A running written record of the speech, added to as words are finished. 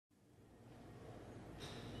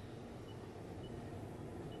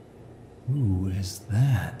Who is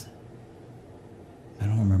that? I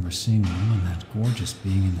don't remember seeing a woman that gorgeous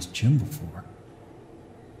being in this gym before.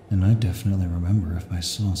 And I definitely remember if I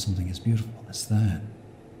saw something as beautiful as that.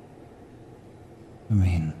 I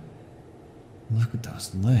mean, look at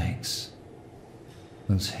those legs.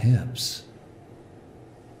 Those hips.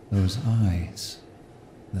 Those eyes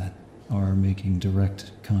that are making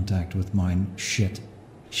direct contact with mine. Shit.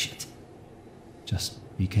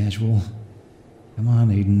 Just be casual. Come on,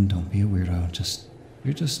 Aiden, don't be a weirdo.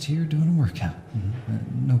 You're just here doing a workout.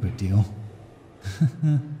 No big deal.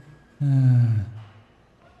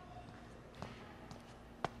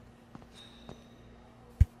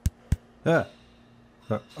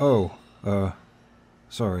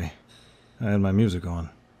 Sorry. I had my music on.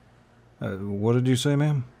 What did you say,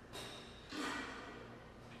 ma'am?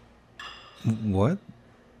 What?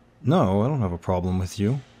 No, I don't have a problem with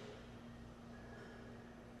you.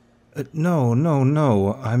 No.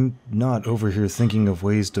 I'm not over here thinking of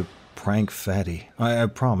ways to prank Fatty. I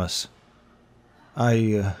promise.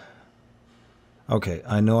 Okay,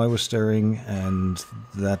 I know I was staring, and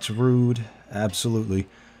that's rude, absolutely.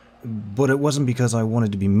 But it wasn't because I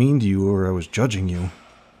wanted to be mean to you or I was judging you.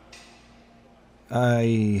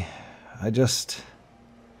 I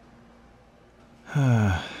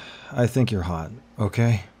think you're hot,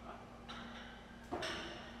 okay?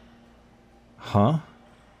 Huh?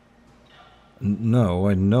 No,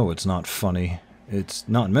 I know it's not funny. It's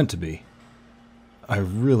not meant to be. I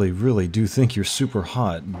really do think you're super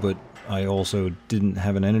hot, but I also didn't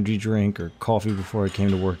have an energy drink or coffee before I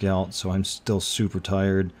came to work out, so I'm still super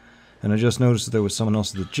tired. And I just noticed that there was someone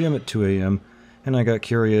else at the gym at 2 a.m., and I got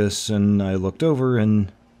curious, and I looked over,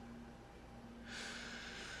 and...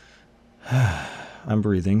 I'm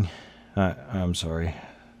breathing. I'm sorry.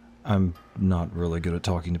 I'm not really good at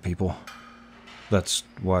talking to people. That's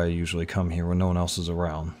why I usually come here when no one else is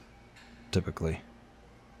around. Typically.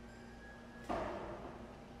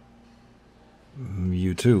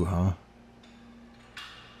 You too, huh?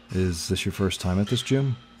 Is this your first time at this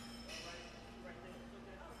gym?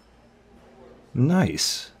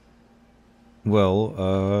 Nice.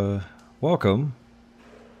 Well, welcome.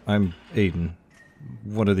 I'm Aiden,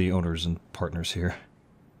 one of the owners and partners here.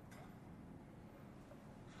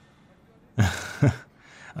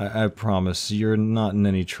 I promise, you're not in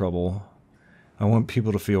any trouble. I want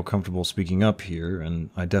people to feel comfortable speaking up here, and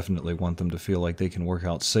I definitely want them to feel like they can work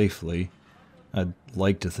out safely. I'd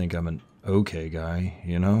like to think I'm an okay guy,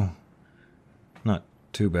 you know? Not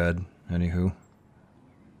too bad, anywho.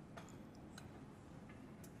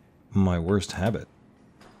 My worst habit?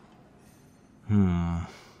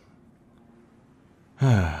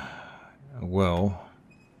 Well,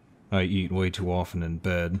 I eat way too often in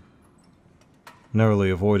bed. Narrowly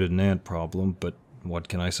avoided an ant problem, but what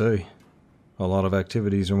can I say? A lot of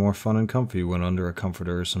activities are more fun and comfy when under a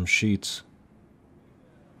comforter or some sheets.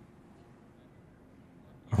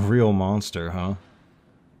 A real monster, huh?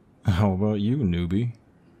 How about you, newbie?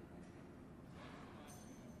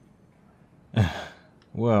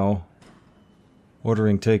 Well,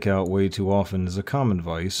 ordering takeout way too often is a common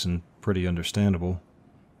vice and pretty understandable.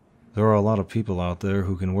 There are a lot of people out there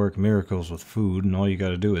who can work miracles with food, and all you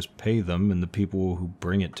gotta do is pay them and the people who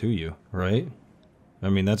bring it to you, right? I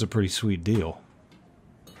mean, that's a pretty sweet deal.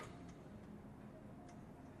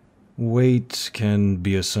 Weight can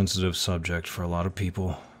be a sensitive subject for a lot of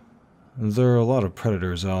people. There are a lot of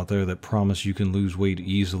predators out there that promise you can lose weight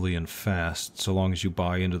easily and fast, so long as you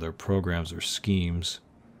buy into their programs or schemes.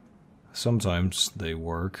 Sometimes they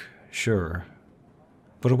work, sure.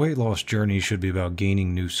 But a weight loss journey should be about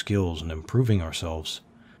gaining new skills and improving ourselves.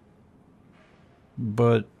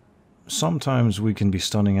 But sometimes we can be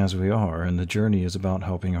stunning as we are, and the journey is about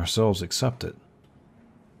helping ourselves accept it.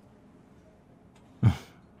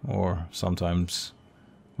 Or sometimes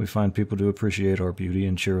we find people to appreciate our beauty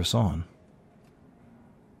and cheer us on.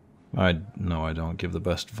 I know I don't give the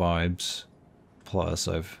best vibes. Plus,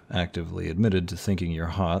 I've actively admitted to thinking you're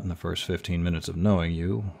hot in the first 15 minutes of knowing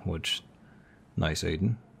you, which... Nice,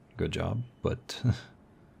 Aiden. Good job, but...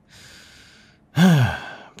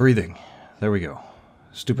 Breathing. There we go.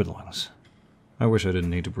 Stupid lungs. I wish I didn't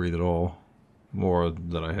need to breathe at all. Or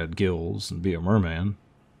that I had gills and be a merman.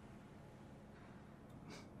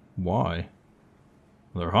 Why?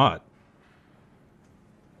 They're hot.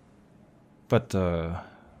 But,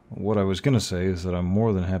 what I was gonna say is that I'm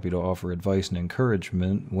more than happy to offer advice and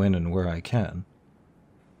encouragement when and where I can.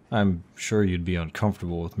 I'm sure you'd be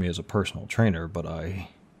uncomfortable with me as a personal trainer, but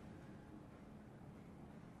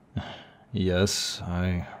Yes,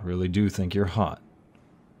 I really do think you're hot.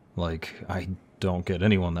 Like, I don't get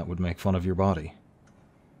anyone that would make fun of your body.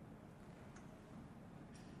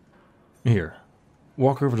 Here,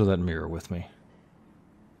 walk over to that mirror with me.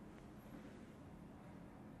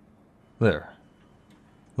 There.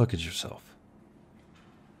 Look at yourself.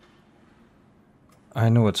 I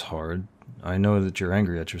know it's hard. I know that you're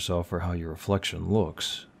angry at yourself for how your reflection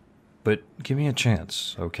looks. But give me a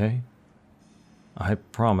chance, okay? I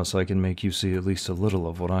promise I can make you see at least a little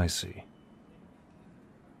of what I see.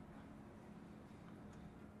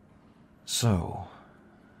 So,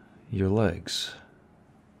 your legs.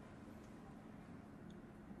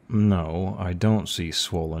 No, I don't see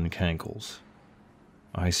swollen cankles.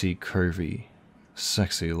 I see curvy,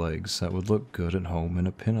 sexy legs that would look good at home in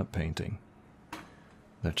a pinup painting.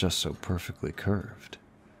 They're just so perfectly curved.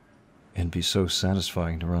 It'd be so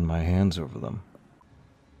satisfying to run my hands over them.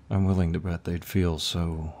 I'm willing to bet they'd feel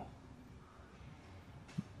so...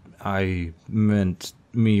 I meant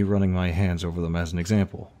me running my hands over them as an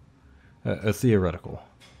example. A theoretical.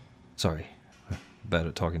 Sorry, bad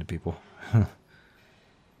at talking to people.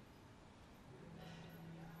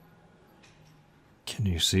 Can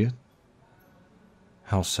you see it?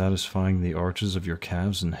 How satisfying the arches of your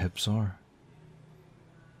calves and hips are?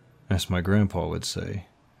 As my grandpa would say,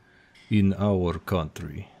 in our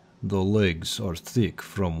country, the legs are thick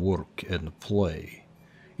from work and play.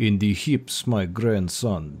 In the hips, my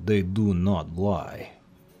grandson, they do not lie.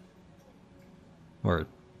 Or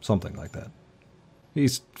something like that.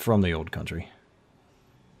 He's from the old country.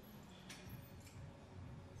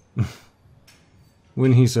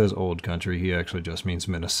 When he says old country, he actually just means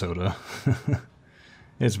Minnesota.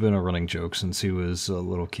 It's been a running joke since he was a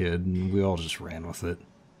little kid, and we all just ran with it.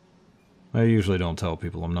 I usually don't tell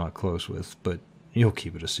people I'm not close with, but you'll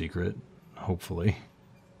keep it a secret, hopefully.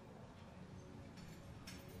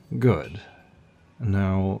 Good.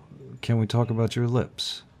 Now, can we talk about your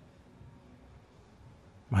lips?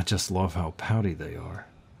 I just love how pouty they are.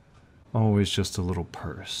 Always just a little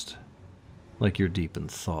pursed. Like you're deep in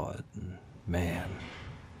thought. And man,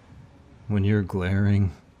 when you're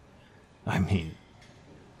glaring, I mean,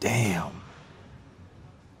 damn.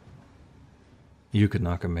 You could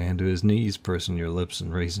knock a man to his knees pursing your lips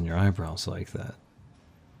and raising your eyebrows like that.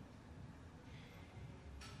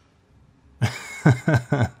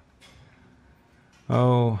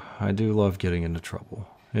 Oh, I do love getting into trouble.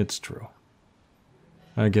 It's true.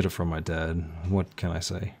 I get it from my dad. What can I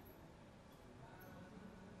say?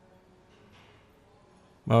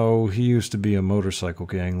 Oh, he used to be a motorcycle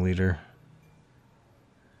gang leader.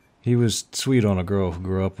 He was sweet on a girl who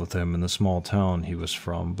grew up with him in the small town he was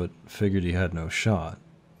from, but figured he had no shot.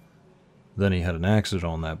 Then he had an accident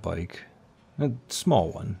on that bike. A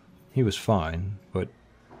small one. He was fine, but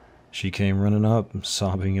she came running up,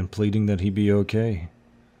 sobbing and pleading that he be okay.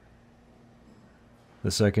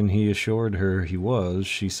 The second he assured her he was,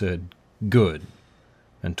 she said, "Good,"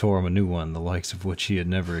 and tore him a new one, the likes of which he had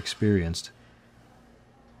never experienced.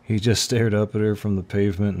 He just stared up at her from the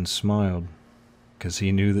pavement and smiled, 'cause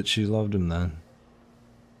he knew that she loved him then.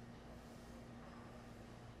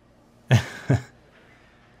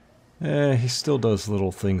 He still does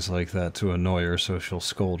little things like that to annoy her, so she'll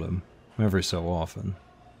scold him, every so often.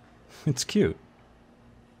 It's cute.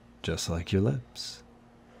 Just like your lips.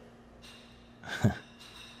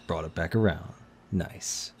 Brought it back around.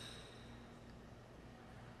 Nice.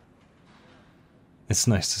 It's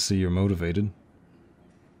nice to see you're motivated.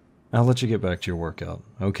 I'll let you get back to your workout,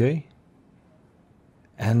 okay?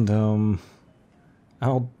 And,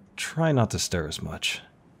 I'll try not to stare as much.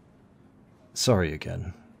 Sorry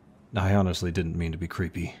again. I honestly didn't mean to be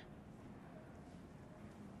creepy.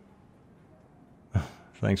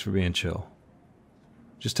 Thanks for being chill.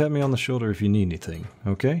 Just tap me on the shoulder if you need anything,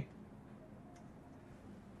 okay?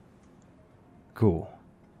 Cool.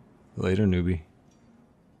 Later, newbie.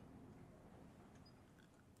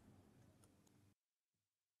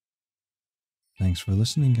 Thanks for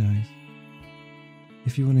listening, guys.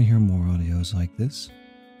 If you want to hear more audios like this,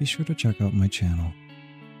 be sure to check out my channel.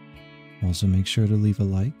 Also, make sure to leave a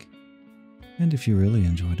like, and if you really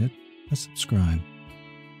enjoyed it, a subscribe.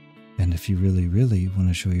 And if you really want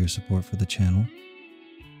to show your support for the channel,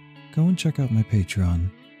 go and check out my Patreon,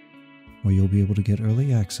 where you'll be able to get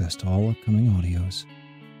early access to all upcoming audios,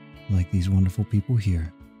 like these wonderful people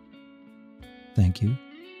here. Thank you,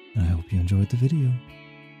 and I hope you enjoyed the video.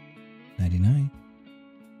 Nighty-night.